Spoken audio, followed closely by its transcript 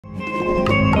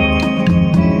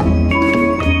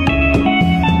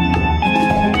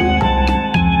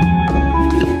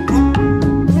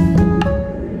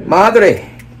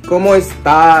Madre, ¿cómo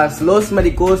estás? Los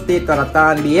médicos te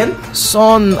tratan bien?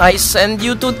 Son, I sent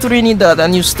you to Trinidad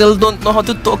and you still don't know how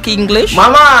to talk English?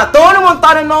 Mama, Tony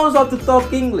Montana knows how to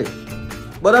talk English.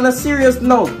 But on a serious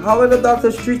note, how are the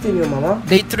doctors treating you, Mama?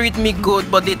 They treat me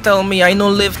good, but they tell me I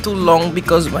don't live too long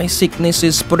because my sickness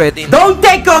is spreading. Don't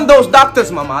take on those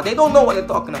doctors, Mama. They don't know what they're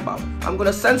talking about. I'm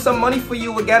gonna send some money for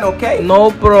you again, okay? No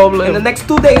problem. In the next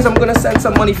 2 days, I'm gonna send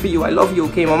some money for you. I love you,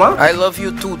 okay, Mama? I love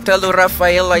you too. Tell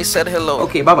Rafael I said hello.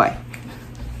 Okay, bye-bye.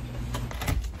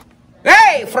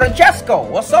 Hey, Francesco,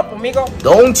 what's up, amigo?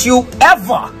 Don't you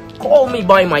ever Call me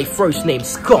by my first name,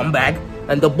 scumbag.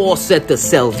 And the boss said to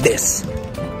sell this.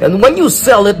 And when you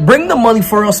sell it, bring the money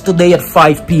for us today at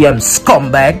 5 p.m.,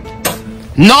 scumbag.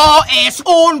 No es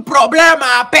un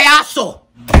problema, pedazo.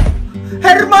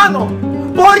 Hermano,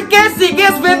 ¿por qué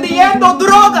sigues vendiendo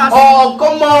drogas? Oh,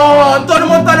 come on. Tony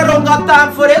Montana don't got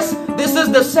time for this. This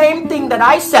is the same thing that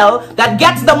I sell that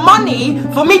gets the money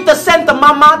for me to send to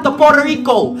mama to Puerto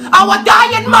Rico. Our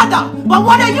dying mother. But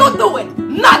what are you doing?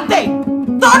 Nothing.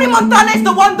 Tony Montana is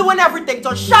the one doing everything,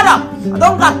 so shut up. I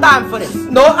don't got time for this.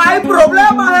 No hay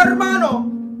problema, hermano.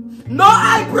 No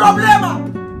hay problema.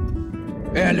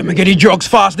 Hey, let me get these drugs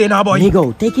fast then, boy.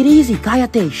 Amigo, take it easy.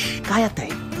 Cállate. Shh, cállate.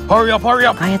 Hurry up, hurry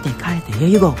up. Cállate. Here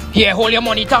you go. Here, hold your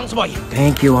money. Thanks, boy.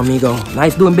 Thank you, amigo.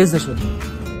 Nice doing business with you.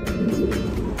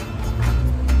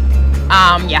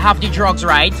 You have the drugs,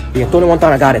 right? Yeah, Tony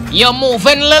Montana got it. You're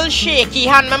moving a little shaky.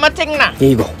 Hand me my thing now. Here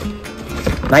you go.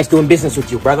 Nice doing business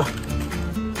with you, brother.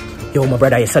 Yo, my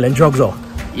brother, you selling drugs, oh?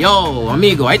 Yo,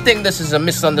 amigo, I think this is a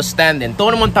misunderstanding.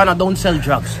 Tony Montana don't sell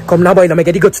drugs. Come now, boy. Let me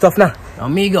get the good stuff now.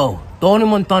 Amigo, Tony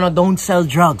Montana don't sell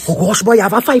drugs. Oh, gosh, boy. I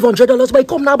have a $500, boy.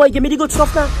 Come now, boy. Give me the good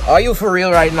stuff now. Are you for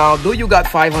real right now? Do you got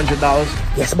 $500?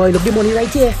 Yes, boy. Look the money right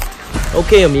here.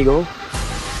 Okay, amigo.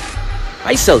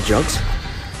 I sell drugs.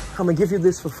 I'm gonna give you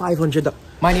this for $500.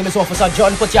 My name is Officer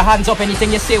John. Put your hands up.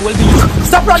 Anything you say will be...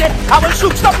 Stop running! I will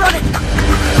shoot. Stop running!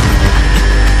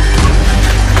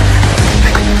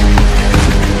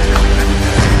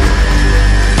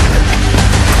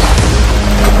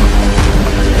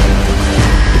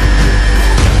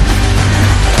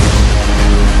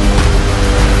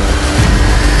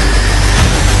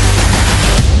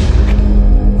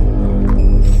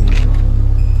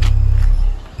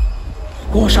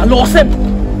 Gosh, I lost him.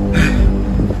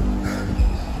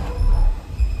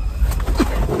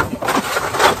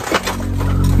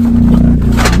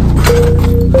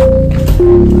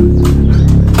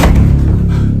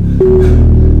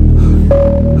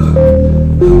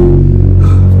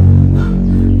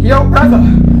 Yo, brother,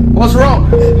 what's wrong?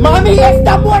 Mami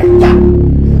está muerta.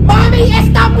 Mami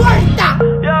está muerta.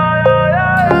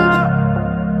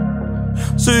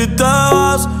 Si te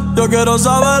vas, yo quiero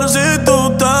saber si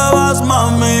tú te vas,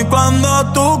 mami,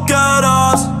 cuando tú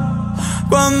quieras,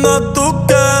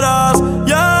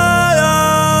 yeah,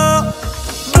 yeah.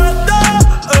 Vete,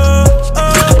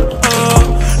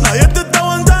 nadie te está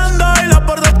aguantando y la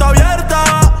puerta está abierta,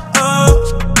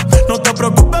 no te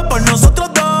preocupes por nosotros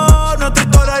dos, nuestra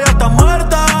historia ya está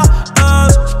muerta,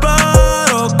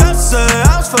 espero que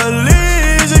seas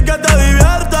feliz y que te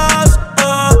diviertas,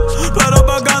 pero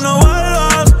pa' acá no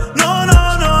vuelvas, no,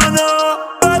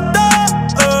 vete,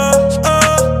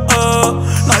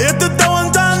 nadie te está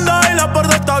aguantando y la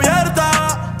puerta está abierta.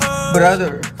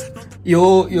 Brother,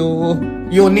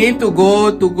 you need to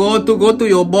go to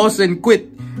your boss and quit.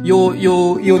 You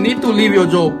need to leave your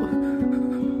job.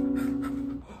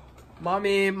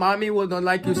 Mommy will not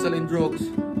like you selling drugs.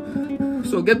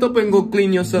 So get up and go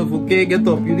clean yourself, okay? Get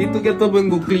up. You need to get up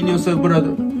and go clean yourself,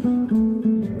 brother.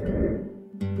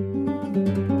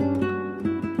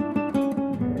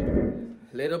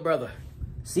 Little brother,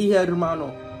 see here,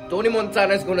 hermano. Tony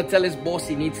Montana is gonna tell his boss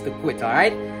he needs to quit,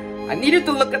 alright? I need you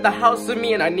to look at the house with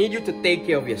me and I need you to take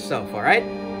care of yourself, alright?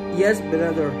 Yes,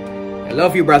 brother. I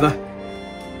love you, brother.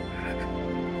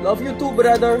 Love you too,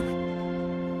 brother.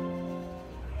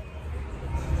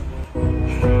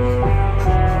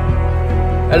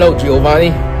 Hello,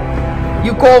 Giovanni.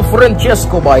 You call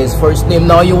Francesco by his first name,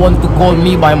 now you want to call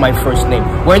me by my first name.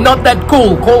 We're not that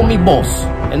cool, call me boss.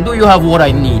 And do you have what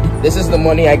I need? This is the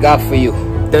money I got for you.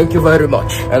 Thank you very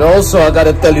much. And also, I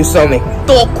gotta tell you something.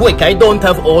 Talk quick, I don't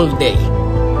have all day.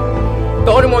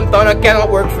 Tony Montana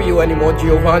cannot work for you anymore,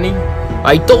 Giovanni.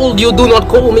 I told you do not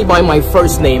call me by my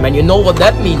first name, and you know what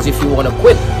that means if you wanna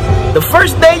quit. The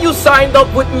first day you signed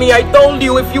up with me, I told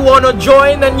you if you wanna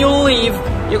join and you leave,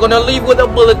 you're gonna leave with a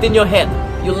bullet in your head.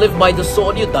 You live by the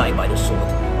sword, you die by the sword.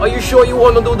 Are you sure you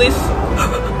wanna do this?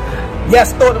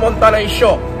 Yes, Tony Montana is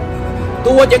sure.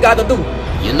 Do what you gotta do.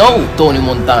 You know, Tony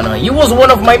Montana, you was one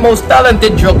of my most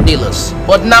talented drug dealers.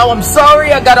 But now I'm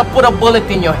sorry I gotta put a bullet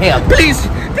in your head. Please,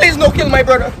 please no kill my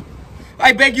brother.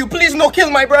 I beg you, please no kill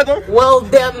my brother. Well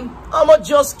then, I'ma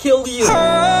just kill you.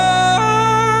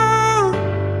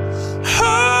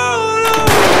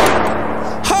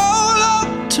 Hold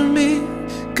up to me,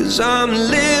 'cause I'm a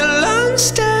little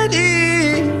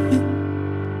unsteady.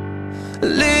 A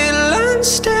little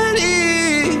unsteady.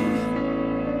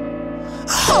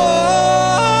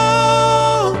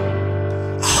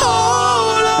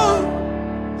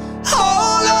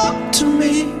 Hold up to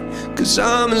me, 'cause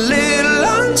I'm a little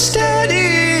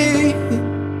unsteady.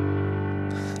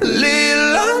 A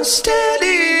little unsteady.